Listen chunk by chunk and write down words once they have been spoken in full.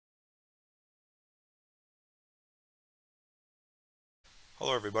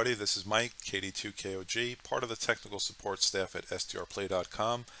Hello everybody, this is Mike, KD2KOG, part of the technical support staff at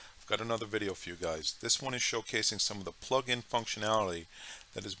SDRplay.com. I've got another video for you guys. This one is showcasing some of the plug-in functionality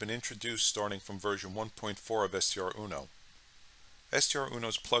that has been introduced starting from version 1.4 of SDRuno.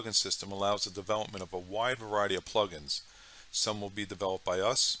 SDRuno's plugin system allows the development of a wide variety of plugins. Some will be developed by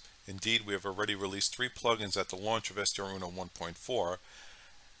us. Indeed, we have already released 3 plugins at the launch of SDRuno 1.4,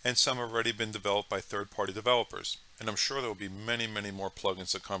 and some have already been developed by third-party developers. And I'm sure there will be many more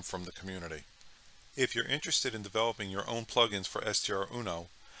plugins to come from the community. If you're interested in developing your own plugins for SDRuno,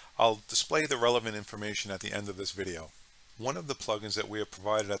 I'll display the relevant information at the end of this video. One of the plugins that we have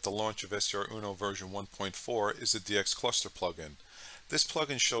provided at the launch of SDRuno version 1.4 is the DX-cluster plugin. This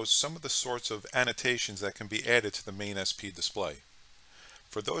plugin shows some of the sorts of annotations that can be added to the main SP display.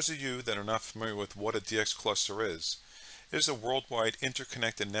 For those of you that are not familiar with what a DX-cluster is, it is a worldwide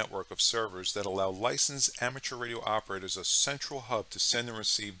interconnected network of servers that allow licensed amateur radio operators a central hub to send and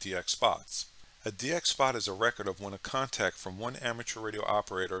receive DX spots. A DX spot is a record of when a contact from one amateur radio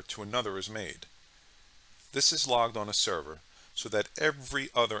operator to another is made. This is logged on a server so that every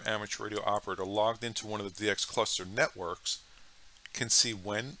other amateur radio operator logged into one of the DX cluster networks can see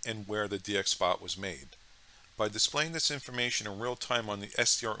when and where the DX spot was made. By displaying this information in real time on the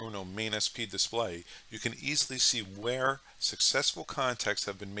SDRuno main SP display, you can easily see where successful contacts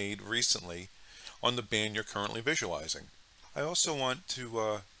have been made recently on the band you're currently visualizing. I also want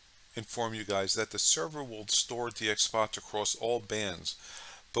to inform you guys that the server will store DX spots across all bands,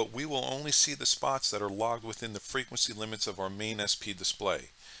 but we will only see the spots that are logged within the frequency limits of our main SP display.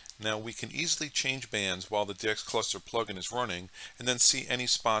 Now we can easily change bands while the DX cluster plugin is running and then see any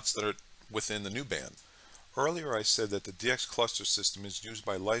spots that are within the new band. Earlier I said that the DX cluster system is used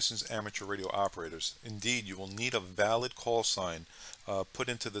by licensed amateur radio operators. Indeed, you will need a valid call sign put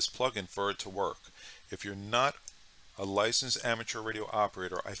into this plugin for it to work. If you're not a licensed amateur radio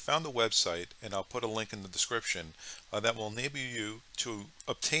operator, I found a website, and I'll put a link in the description, that will enable you to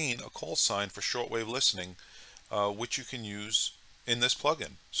obtain a call sign for shortwave listening, which you can use in this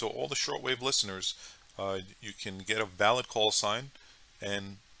plugin. So all the shortwave listeners, you can get a valid call sign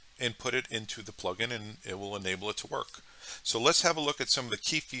and input it into the plugin, and it will enable it to work. So let's have a look at some of the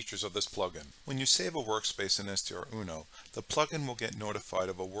key features of this plugin. When you save a workspace in SDRuno, the plugin will get notified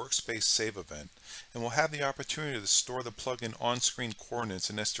of a workspace save event and will have the opportunity to store the plugin on-screen coordinates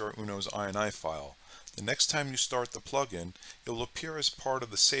in SDRuno's INI file. The next time you start the plugin, it will appear as part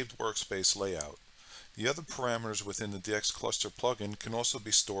of the saved workspace layout. The other parameters within the DX cluster plugin can also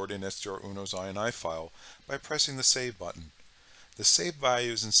be stored in SDRuno's INI file by pressing the save button. The saved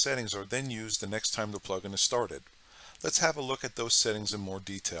values and settings are then used the next time the plugin is started. Let's have a look at those settings in more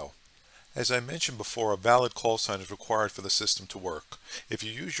detail. As I mentioned before, a valid call sign is required for the system to work. If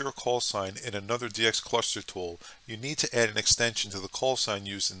you use your call sign in another DX cluster tool, you need to add an extension to the call sign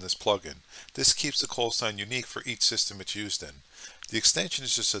used in this plugin. This keeps the call sign unique for each system it's used in. The extension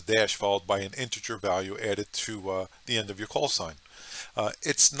is just a dash followed by an integer value added to the end of your call sign.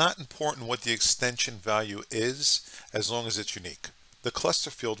 It's not important what the extension value is as long as it's unique. The cluster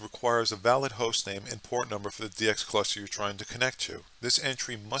field requires a valid hostname and port number for the DX cluster you're trying to connect to. This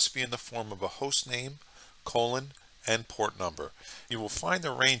entry must be in the form of a hostname, colon, and port number. You will find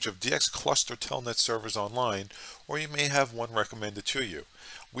a range of DX cluster telnet servers online, or you may have one recommended to you.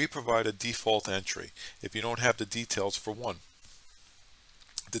 We provide a default entry if you don't have the details for one.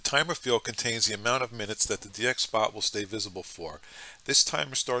 The timer field contains the amount of minutes that the DX spot will stay visible for. This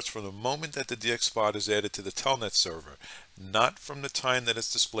timer starts from the moment that the DX spot is added to the telnet server, not from the time that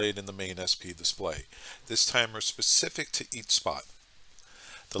it's displayed in the main SP display. This timer is specific to each spot.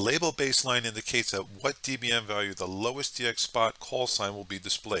 The label baseline indicates at what dBm value the lowest DX spot call sign will be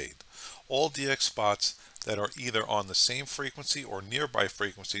displayed. All DX spots that are either on the same frequency or nearby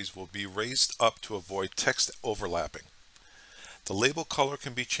frequencies will be raised up to avoid text overlapping. The label color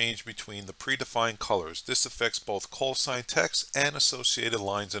can be changed between the predefined colors. This affects both call sign text and associated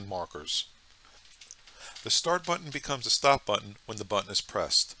lines and markers. The start button becomes a stop button when the button is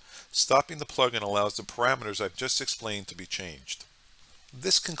pressed. Stopping the plugin allows the parameters I've just explained to be changed.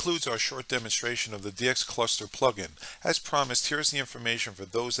 This concludes our short demonstration of the DX Cluster plugin. As promised, here's the information for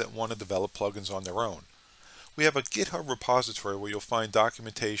those that want to develop plugins on their own. We have a GitHub repository where you'll find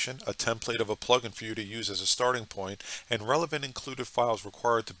documentation, a template of a plugin for you to use as a starting point, and relevant included files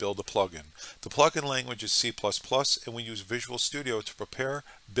required to build a plugin. The plugin language is C++, and we use Visual Studio to prepare,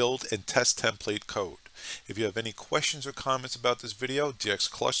 build, and test template code. If you have any questions or comments about this video, DX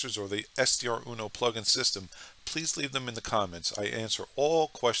clusters, or the SDRuno plugin system, please leave them in the comments. I answer all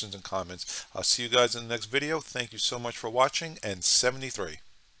questions and comments. I'll see you guys in the next video. Thank you so much for watching, and 73.